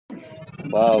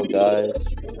Wow,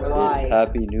 guys, Why? it's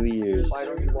Happy New Year's, Why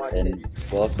don't you watch and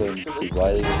it? welcome to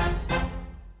Wiley.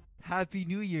 Happy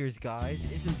New Year's, guys.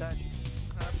 Isn't that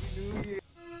Happy New Year?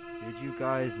 Did you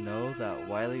guys know that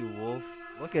Wiley Wolfe?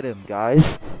 Look at him,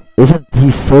 guys. Isn't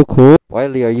he so cool?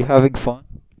 Wiley, are you having fun?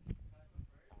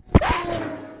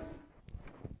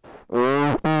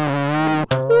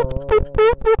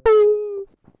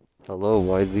 Hello,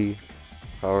 Wiley.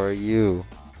 How are you?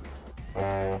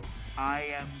 I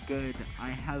am good. I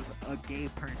have a gay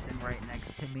person right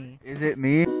next to me. Is it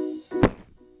me?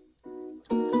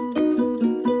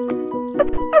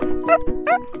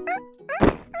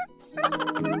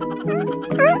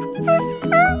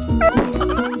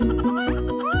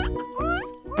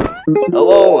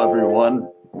 Hello, everyone.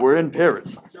 We're in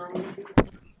Paris.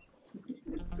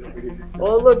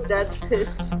 Oh look, Dad's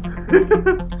pissed.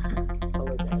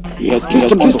 He has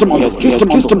kissed him on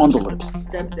the lips.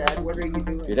 Stepdad, what are you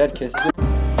doing? Your dad kisses you?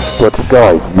 But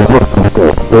guys, you look at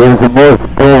this. There is a more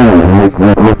story when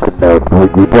you look at that, when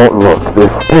you don't look.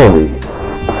 This story.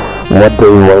 One day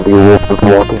Wiley Wolfe was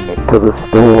walking into the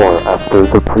store after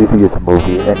the previous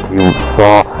movie and he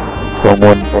saw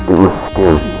someone and it was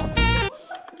scary.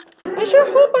 I sure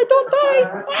hope I don't die.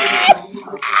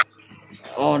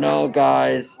 Oh no,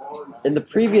 guys. In the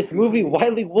previous movie,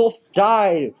 Wiley Wolfe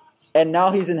died, and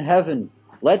now he's in heaven.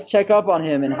 Let's check up on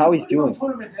him and how he's doing.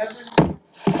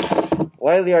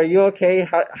 Wiley, are you okay?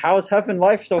 How's heaven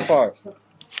life so far?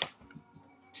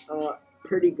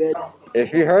 Pretty good.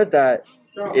 If you heard that,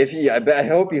 I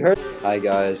hope you heard. Hi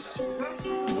guys,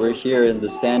 we're here in the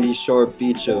sandy shore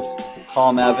beach of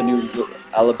Palm Avenue,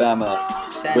 Alabama,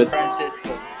 San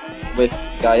Francisco. with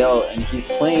Gael, and he's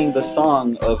playing the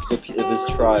song of his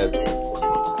tribe.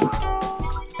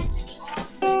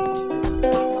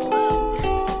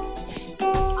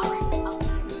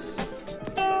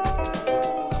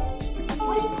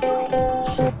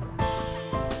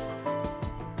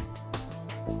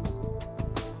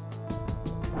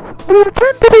 We're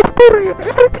trying to the story and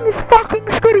everything is fucking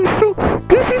scary, so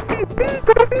this is the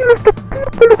big reveal of the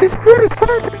people of this very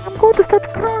frightening. I'm going to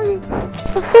start crying.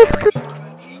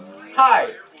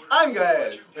 Hi, I'm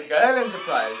Gael with Gael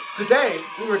Enterprise. Today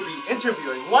we would be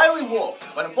interviewing Wiley Wolfe,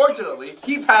 but unfortunately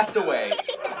he passed away.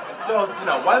 So, you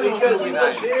know, Wiley Wolfe will be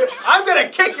nice. I'm gonna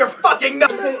kick your fucking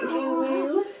nuts!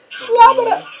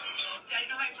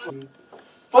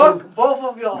 Fuck both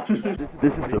of y'all! This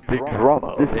is the big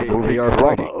drama. They are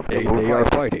fighting. They are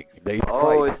fighting.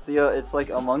 Oh, it's like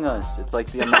Among Us. It's like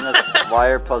the Among Us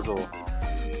wire puzzle.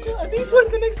 These one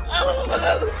connects.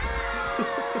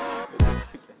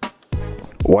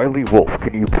 Wiley Wolfe,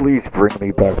 can you please bring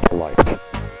me back to life?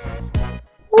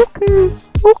 Okay.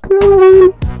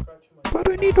 But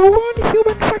I need one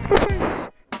human sacrifice.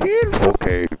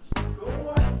 Okay.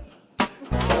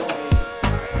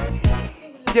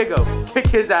 Diego, kick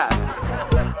his ass.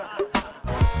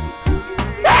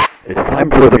 It's time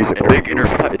for the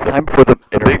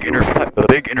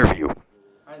big interview.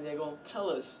 Alright, Diego, tell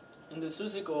us, in the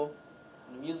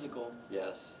musical,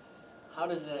 Yes. how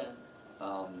does it end?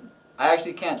 I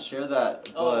actually can't share that,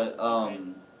 but okay.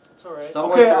 It's alright.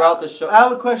 somewhere throughout the show. I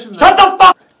have a question. Shut the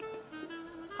fuck!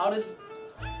 How does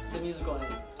the musical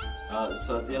end?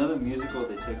 So at the end of the musical,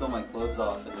 they take all my clothes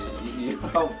off, and you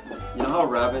know how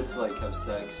rabbits like have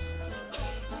sex,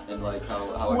 and like how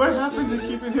What aggressive happened to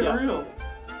it is? keeping it real?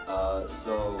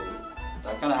 So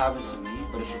that kind of happens to me,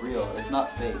 but it's real. It's not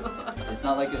fake. It's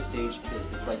not like a stage kiss.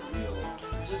 It's like real.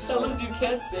 Just tell us you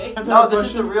can't say. No, this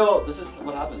is the real. This is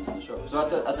what happens in the show. So at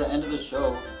the end of the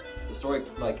show, the story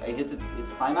like it hits its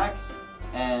climax,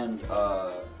 and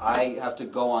I have to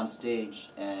go on stage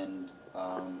and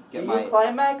get my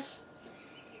climax?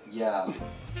 Yeah.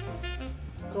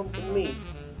 Come to me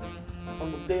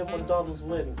on the day of my daughter's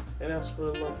wedding and ask for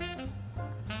a loan.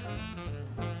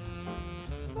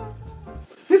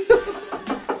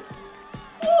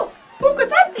 Oh, who could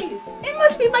that be? It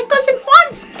must be my cousin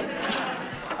Juan!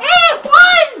 Hey,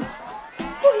 Juan!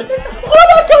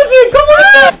 Hola, cousin! Come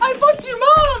on! I fucked your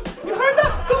mom! You heard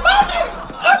that? The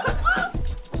mother!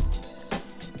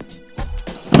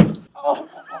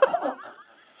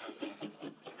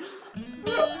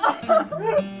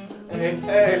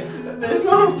 Hey, there's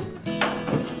no...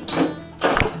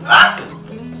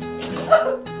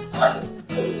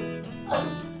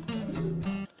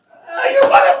 You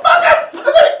motherfucker! I'm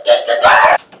gonna kick your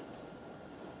dad!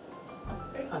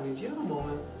 Hey, honey, do you have a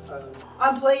moment?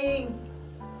 I'm playing!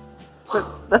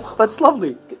 That's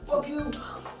lovely. Fuck you!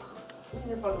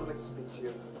 Your father would like to speak to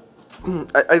you.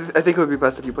 I think it would be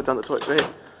best if you put down the toys, right?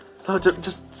 So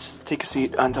just take a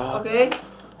seat and Okay.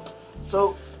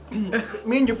 So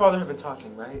me and your father have been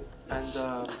talking, right? And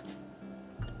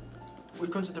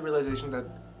we've come to the realization that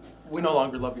we no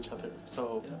longer love each other.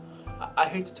 So I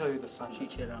hate to tell you this, son. She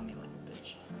cheated on me like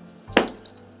a bitch.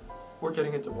 We're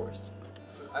getting a divorce.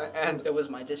 And It was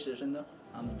my decision though.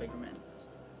 I'm the bigger man.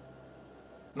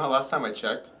 not last time I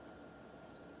checked.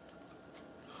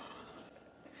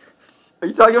 Are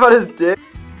you talking about his dick?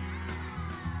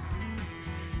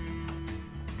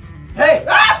 Hey!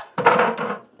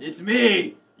 Ah! It's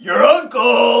me, your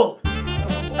uncle!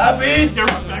 Happy Easter,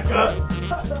 Rebecca!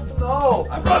 No!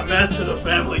 I brought meth to the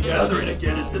family gathering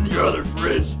again. It's in your other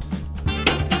fridge.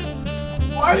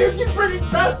 Why do you keep bringing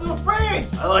meth to the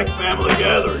fridge? I like family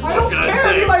gatherings. I don't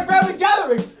care if you like family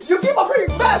gatherings. You keep on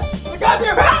bringing meth to the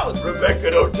goddamn house!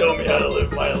 Rebecca, don't tell me how to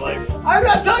live my life. I'm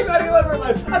not telling you how to live your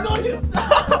life. I'm telling you.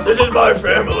 This is my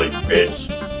family,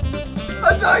 bitch.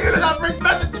 I'm telling you to not bring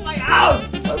meth into my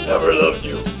house. I've never loved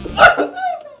you.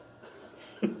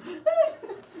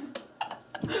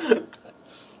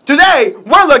 Today,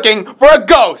 we're looking for a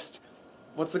ghost.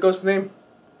 What's the ghost's name?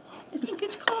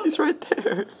 It's called. He's right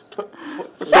there. Put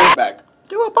it back.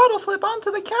 Do a bottle flip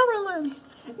onto the camera lens.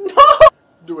 No!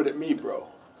 Do it at me, bro.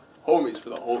 Homies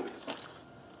for the homies.